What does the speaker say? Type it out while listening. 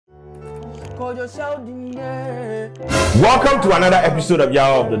Sheldon. Welcome to another episode of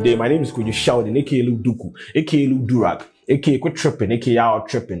Yaw of the Day. My name is Kwadwo Sheldon, aka Duku, aka Durak, aka Quit Tripping, aka Yaw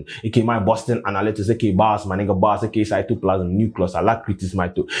Tripping, aka my Boston Analytics, aka Boss, my nigga Boss, aka Side 2 Plus and Nucleus, I like critics my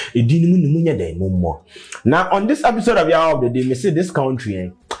two. Now on this episode of Yaw of the Day, me say this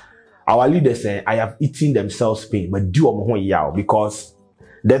country, our leaders say I have eaten themselves pain, but do yaw because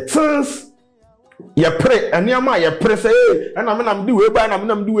the things you pray and you pray say, hey, and I'm do it by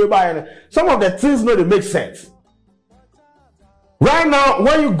and I'm do it by. Some of the things no they make sense. Right now,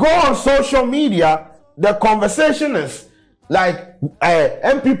 when you go on social media, the conversation is like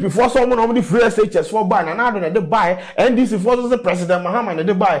MPP for someone on the free SHS for buy and I don't buy NDC for the President Muhammad and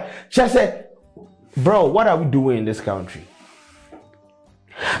they buy. She said, bro, what are we doing in this country?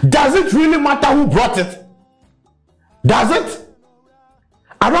 Does it really matter who brought it? Does it?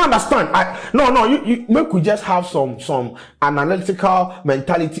 I don't understand. No. You make we just have some analytical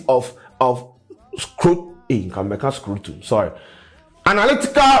mentality of scrutinum. Sorry,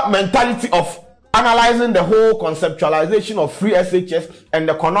 analytical mentality of analyzing the whole conceptualization of free SHS and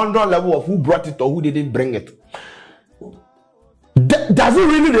the conundrum level of who brought it or who didn't bring it. Does it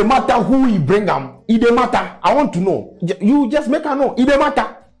really matter who he bring them? It don't matter. I want to know. You just make her know. It don't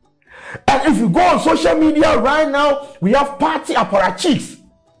matter. And if you go on social media right now, we have party apparatchiks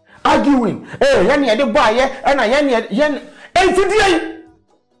arguing. Hey, yani ade buy and yani.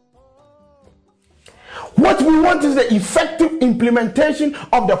 What we want is the effective implementation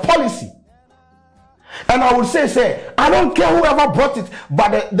of the policy. And I would say, I don't care whoever brought it,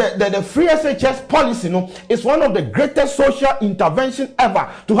 but the free SHS policy, is one of the greatest social intervention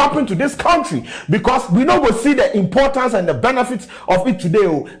ever to happen to this country, because we know we see the importance and the benefits of it today.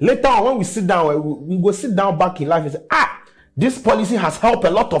 Later on, when we sit down, we go sit down back in life and say, this policy has helped a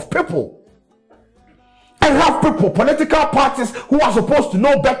lot of people. And have people, political parties who are supposed to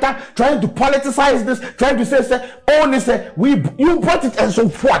know better, trying to politicize this, trying to say, you brought it and so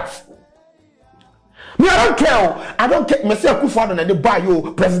what? Me, I don't care. I don't care. Mr. Kwadwo and they buy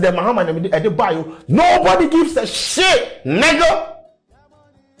you, President Muhammad and they buy you. Nobody gives a shit, nigga.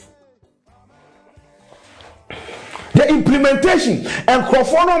 The implementation and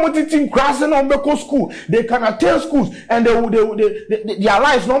Kwadwo team crossing on Beko school. They can attend schools and their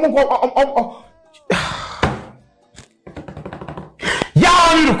lives no more.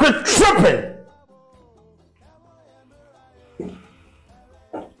 Y'all need to quit tripping.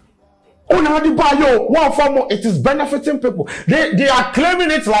 It is benefiting people. They are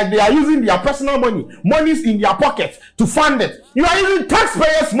claiming it like they are using their personal money's in their pockets to fund it. You are using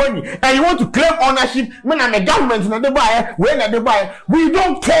taxpayers' money and you want to claim ownership. Man, and the government and they buy when they buy. We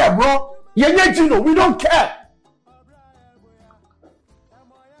don't care, bro. We don't care.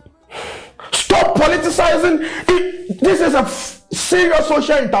 Stop politicizing it. This is a serious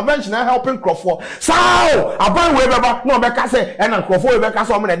social intervention and helping Kwadwo. So, about wherever no Becca say and Kwadwo Becca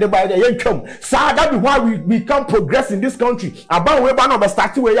so many by the income. So that is why we can progress in this country. About wherever no be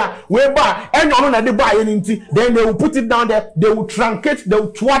starting whereby and on the buy anything, then they will put it down there, they will truncate, they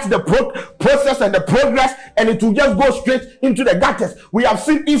will thwart the process and the progress, and it will just go straight into the gutters. We have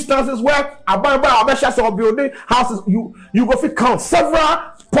seen instances where about or building houses, you go fit count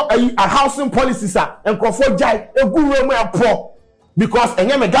several housing policies and Kwadwo jai a good way of poor. Because the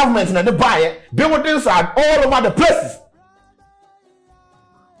government and the buyer buildings are all over the places.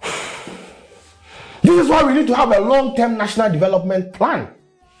 This is why we need to have a long-term national development plan.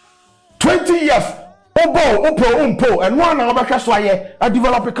 20 years, and one I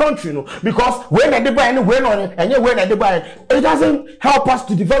develop a country, because when they buy and when they buy, it doesn't help us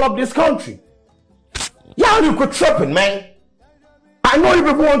to develop this country. Yeah, you could tripping, man. I know you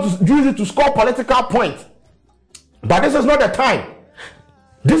people want to use it to score political points, but this is not the time.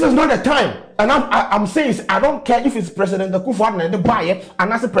 This is not the time. And I'm saying, I don't care if it's President Kwadwo and the buyer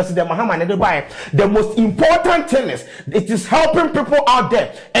and as President Muhammad and the buyer. The most important thing is, it is helping people out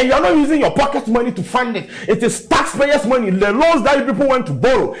there. And you're not using your pocket money to fund it. It is taxpayers' money, the loans that people want to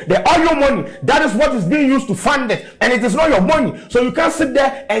borrow. The oil money, that is what is being used to fund it. And it is not your money. So you can't sit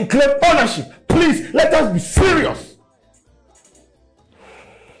there and claim ownership. Please, let us be serious.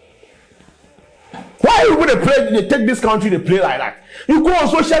 Why would they take this country to play like that? You go on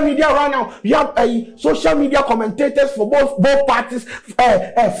social media right now, you have social media commentators for both parties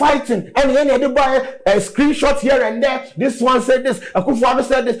fighting, and then they buy screenshots here and there. This one said this, Kwadwo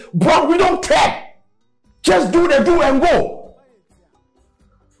said this. Bro, we don't care. Just do the do and go.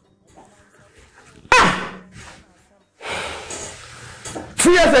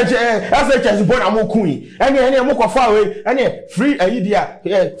 free SHS born amokui any amoko far away any free idea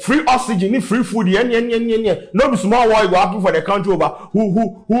free oxygen free food any no be small war go happen for the country over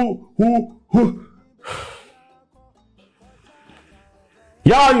who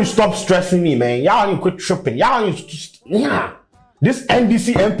y'all you stop stressing me, man. Y'all you quit tripping. Y'all you yeah. This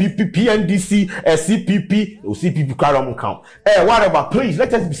NDC, MPP, PNDC, CPP, CPP crowd count. Whatever, please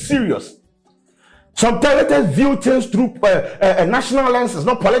let us be serious. Sometimes let us view things through national lenses,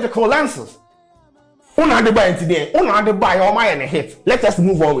 not political lenses. Una de buy today, una de buy all my and a hit. Let us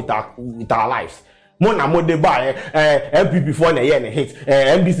move on with our lives. Mona mo de buy MPP for na yen hit,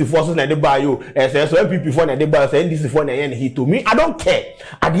 MDC forces na de buy you, so MPP for na de buy, NDC for na yen hit. To me, I don't care.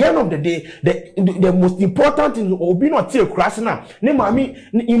 At the end of the day, the most important thing will be not till crashing now. Ne mommy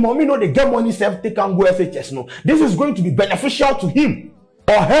know they get money self take and go SHS no. This is going to be beneficial to him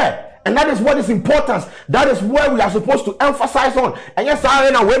or her. And that is what is important. That is where we are supposed to emphasize on. And yes,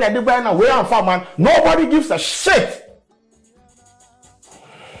 I know when I do buy way and far man, nobody gives a shit.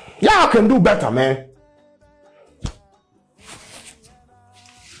 Yeah, I can do better, man.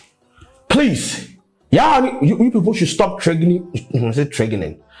 Please, yeah, you people should stop triggering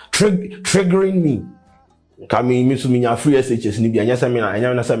me. I mean, Miss Minya free SHS Nibi, and yes, I mean, I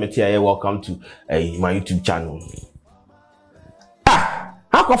welcome to my YouTube channel.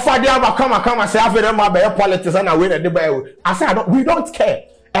 How come Friday I come and say I've been my politics and I win at the Bible? I say we don't care.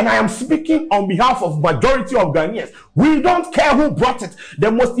 And I am speaking on behalf of majority of Ghanaians. We don't care who brought it.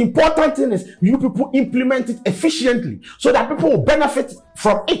 The most important thing is you people implement it efficiently so that people will benefit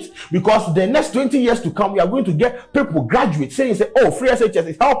from it. Because the next 20 years to come, we are going to get people graduate saying, oh, free SHS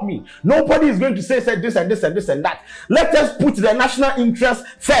is help me. Nobody is going to say this and this and this and that. Let us put the national interest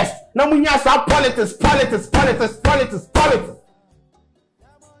first. Now we have politics.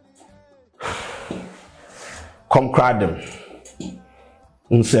 Come cry them.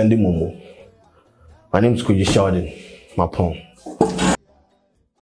 Unsendi Momo. My name is Sheldon. My poem.